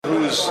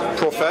coaches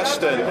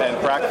professed and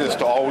practiced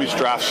to always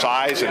draft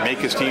size and make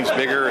his teams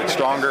bigger and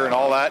stronger and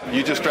all that.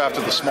 You just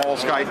drafted the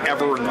smallest guy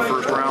ever in the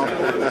first round.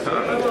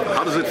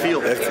 How does it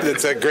feel?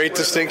 It's a great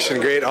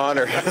distinction, great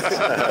honor.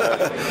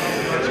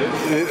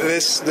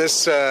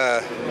 This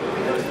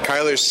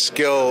Kyler's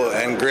skill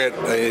and grit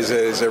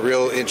is a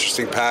real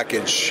interesting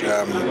package.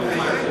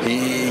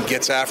 He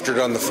gets after it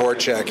on the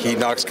forecheck. He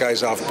knocks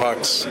guys off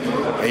pucks.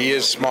 He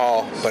is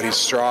small, but he's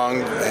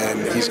strong,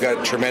 and he's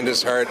got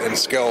tremendous heart and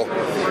skill.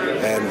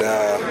 And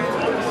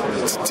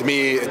to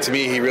me,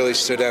 he really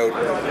stood out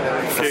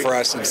for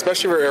us,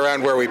 especially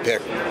around where we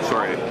pick.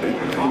 Sorry.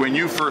 When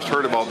you first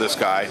heard about this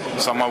guy,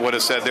 someone would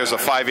have said, there's a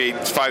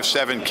 5'8",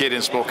 5'7" kid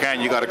in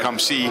Spokane, you got to come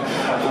see.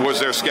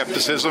 Was there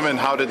skepticism, and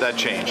how did that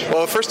change?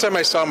 Well, the first time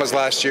I saw him was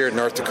last year in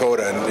North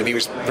Dakota, and he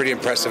was pretty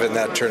impressive in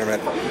that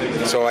tournament.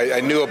 So I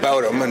knew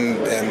about him, and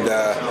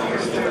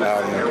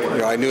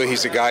I knew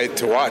he's a guy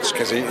to watch,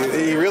 because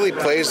he really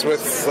plays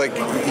with, like,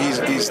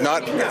 he's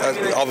not,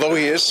 although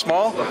he is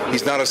small,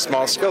 he's not a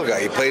small skill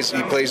guy. He plays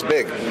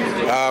big.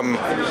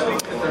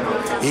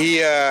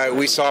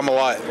 We saw him a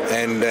lot,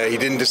 and he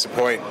didn't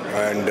disappoint.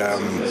 And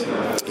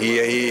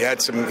he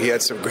had some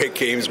great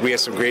games. We had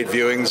some great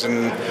viewings,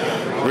 and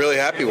really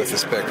happy with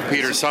this pick.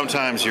 Peter,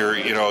 sometimes you're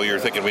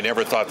thinking, we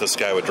never thought this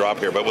guy would drop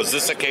here, but was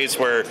this a case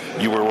where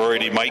you were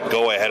worried he might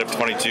go ahead of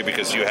 22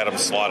 because you had him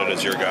slotted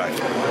as your guy?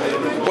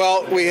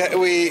 Well, we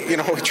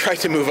tried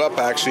to move up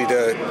actually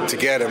to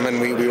get him, and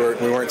we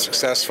weren't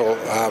successful.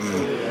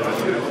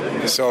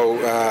 So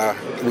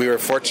we were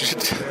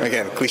fortunate,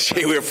 again,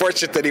 cliche, we were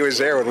fortunate that he was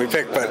there when we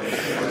picked, but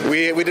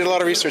we did a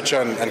lot of research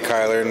on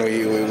Kyler, and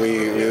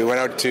we went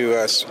out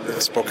to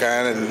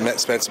Spokane and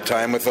spent some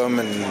time with him,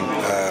 and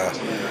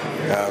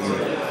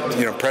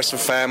impressive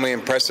family,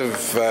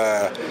 impressive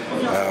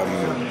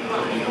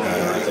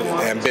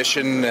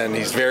ambition, and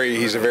he's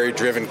a very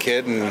driven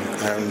kid, and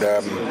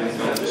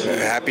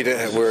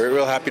we're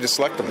real happy to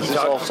select him. Does this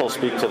also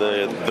speak to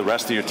the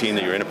rest of your team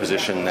that you're in a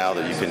position now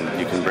that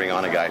you can bring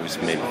on a guy who's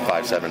maybe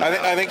 5'7"?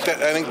 I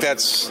think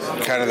that's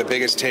kind of the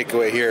biggest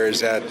takeaway here is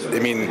that, I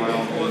mean,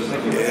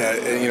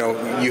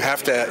 you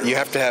have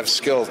to have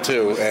skill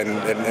too,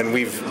 and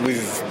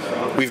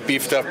we've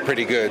beefed up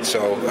pretty good,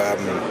 so.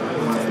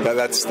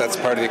 That's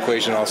part of the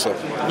equation also.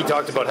 He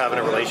talked about having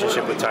a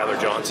relationship with Tyler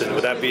Johnson.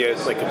 Would that be a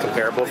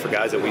comparable for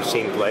guys that we've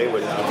seen play?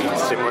 Would he be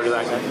similar to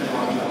that guy?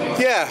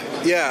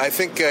 Yeah. I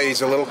think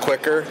he's a little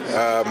quicker,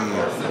 and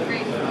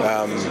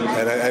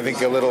I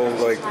think a little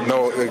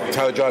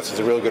Tyler Johnson's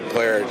a real good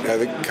player. I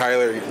think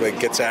Kyler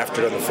gets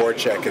after it on the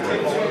forecheck,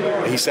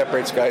 and he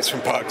separates guys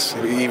from pucks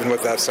even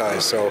with that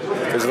size. So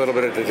there's a little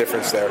bit of a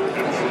difference there.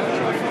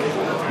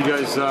 You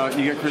guys,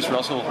 you got Chris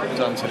Russell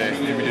done today.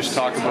 Maybe just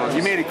talk about.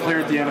 You made it clear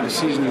at the end of the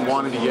season you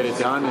wanted to get it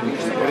done, and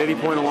at any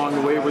point along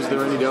the way, was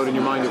there any doubt in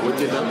your mind it would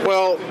get done?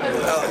 Well,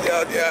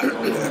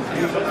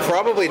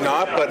 probably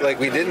not. But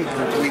we didn't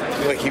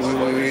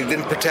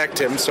protect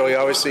him, so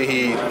a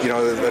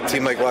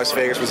team like Las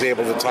Vegas was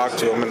able to talk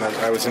to him, and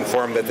I was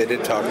informed that they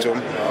did talk to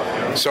him.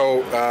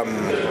 So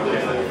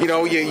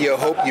you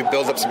hope you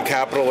build up some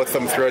capital with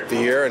them throughout the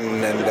year,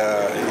 and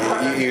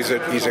he's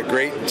a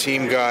great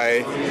team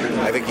guy.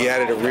 I think he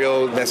added a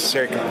real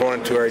necessary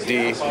component to our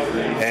D,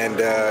 and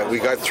we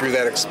got through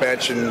that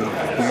expansion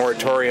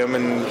moratorium,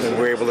 and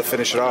we were able to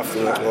finish it off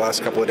in the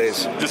last couple of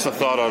days. Just a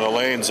thought on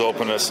Elaine's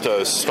openness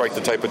to strike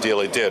the type of deal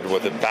he did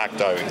with it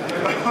backdiving.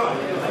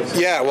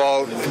 Yeah,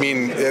 well, I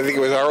mean, I think it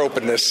was our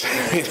openness.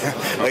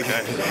 I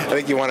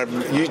think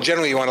you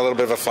generally want a little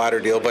bit of a flatter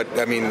deal, but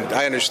I mean,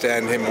 I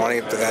understand him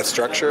wanting that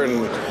structure,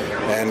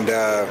 and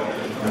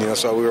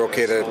so we were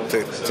okay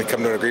to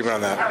come to an agreement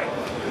on that.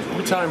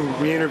 Every time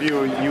we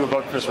interview you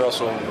about Chris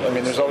Russell, I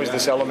mean, there's always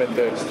this element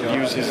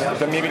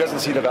that maybe doesn't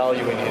see the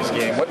value in his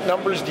game. What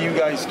numbers do you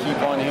guys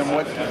keep on him?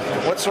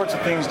 What sorts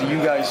of things do you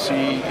guys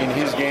see in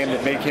his game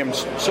that make him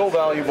so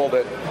valuable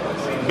that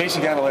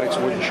basic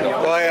analytics wouldn't show?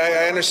 Well,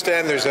 I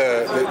understand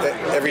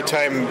every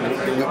time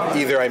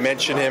either I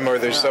mention him or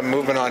there's some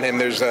movement on him,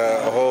 there's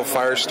a whole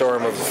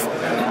firestorm of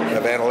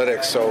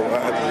analytics. So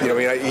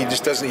he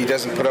just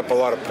doesn't put up a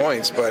lot of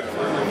points, but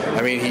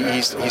I mean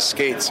he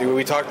skates.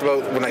 We talked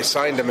about when I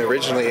signed him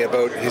originally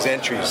about his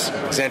entries,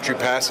 his entry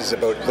passes.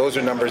 Those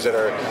are numbers that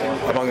are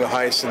among the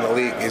highest in the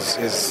league.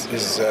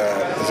 His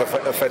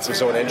offensive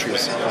zone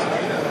entries.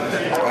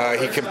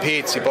 He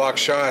competes. He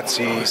blocks shots.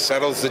 He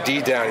settles the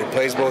D down. He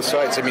plays both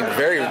sides. I mean,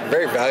 very,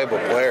 very valuable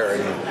player,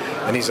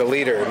 and he's a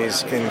leader, and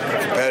he's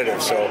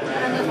competitive. So,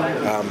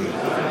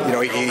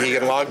 he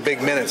can log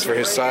big minutes for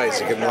his size.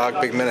 He can log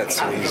big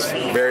minutes. And he's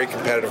a very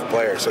competitive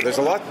player. So there's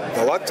a lot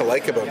to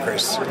like about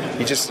Chris.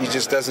 He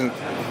just doesn't.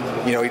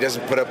 He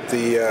doesn't put up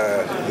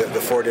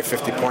the 40 to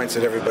 50 points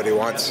that everybody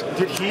wants.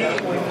 Did he, at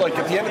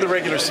the end of the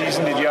regular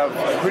season, did you have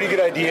a pretty good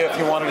idea if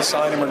you wanted to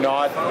sign him or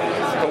not?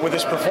 But with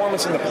his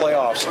performance in the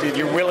playoffs, did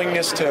your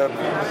willingness to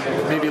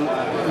maybe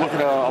look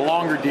at a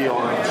longer deal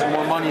or some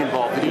more money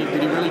involved, did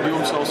he really do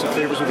himself some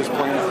favors with his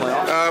play in the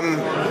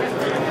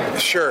playoffs?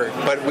 Sure,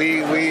 but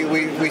we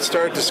we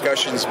started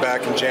discussions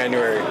back in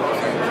January,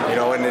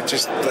 and it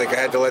just like I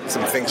had to let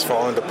some things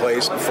fall into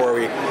place before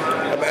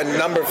a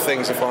number of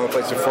things have fallen into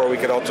place before we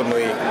could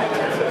ultimately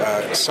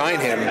sign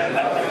him.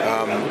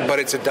 But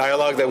it's a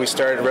dialogue that we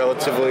started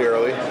relatively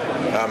early.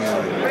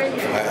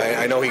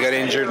 I know he got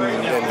injured,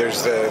 and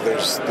there's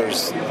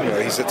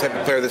he's the type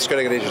of player that's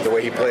going to get injured the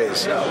way he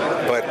plays.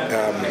 But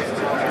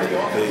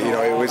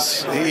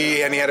he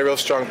had a real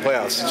strong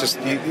playoffs. It's just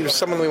he was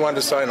someone we wanted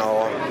to sign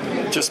all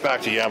along. Just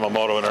back to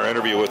Yamamoto in our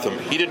interview with him,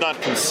 he did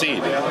not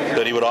concede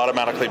that he would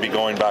automatically be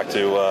going back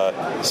to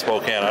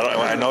Spokane.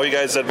 I know you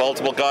guys had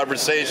multiple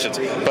conversations,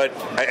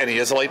 and he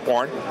is a late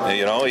born,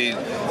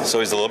 so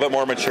he's a little bit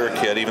more mature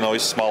kid, even though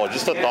he's smaller.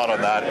 Just a thought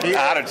on that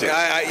attitude.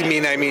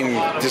 I mean,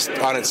 just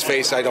on its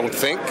face, I don't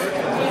think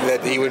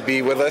that he would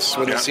be with us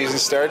when the season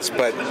starts,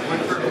 but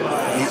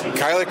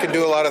Kyler can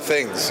do a lot of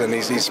things, and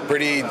he's a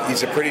pretty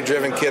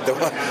driven kid. The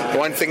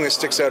one thing that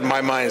sticks out in my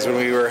mind is when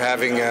we were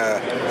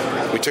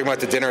we took him out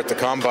to dinner at the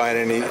Combine,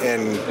 and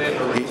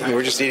we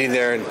were just eating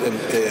there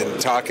and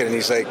talking, and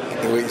he said,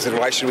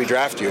 "Why should we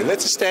draft you?" And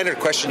that's a standard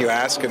question you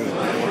ask, and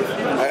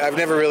I've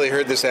never really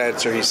heard this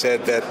answer. He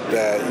said that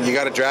you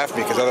got to draft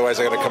me because otherwise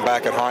I got to come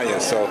back and haunt you.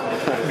 So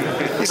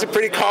he's a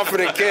pretty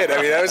confident kid.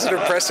 I mean, that was an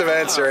impressive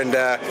answer, and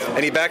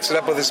he backs it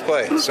up with his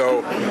play.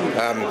 So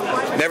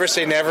never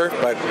say never,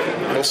 but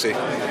we'll see.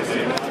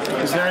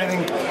 Is there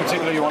anything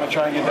particular you want to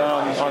try and get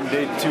done on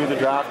day 2 of the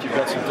draft? You've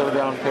got some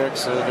third-round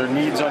picks. Are there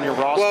needs on your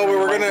roster? Well,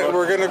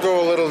 we're gonna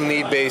go a little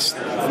need based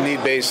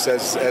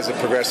as it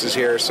progresses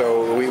here.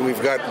 So we've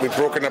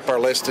broken up our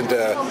list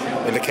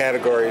into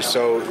categories.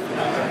 So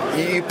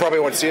you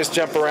probably won't see us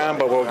jump around,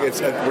 but we're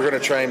going to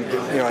try and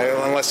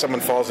unless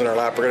someone falls in our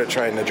lap, we're going to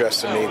try and address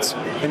some needs.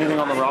 Anything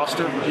on the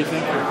roster? Do you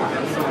think?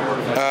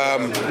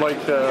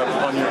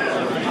 On your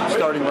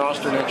starting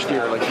roster next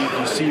year, like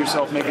you see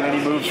yourself making any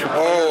moves?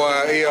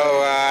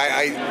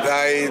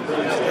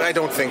 I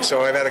don't think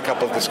so. I've had a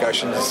couple of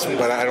discussions,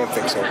 but I don't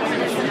think so.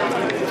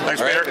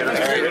 Thanks, Peter. All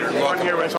right. You're welcome.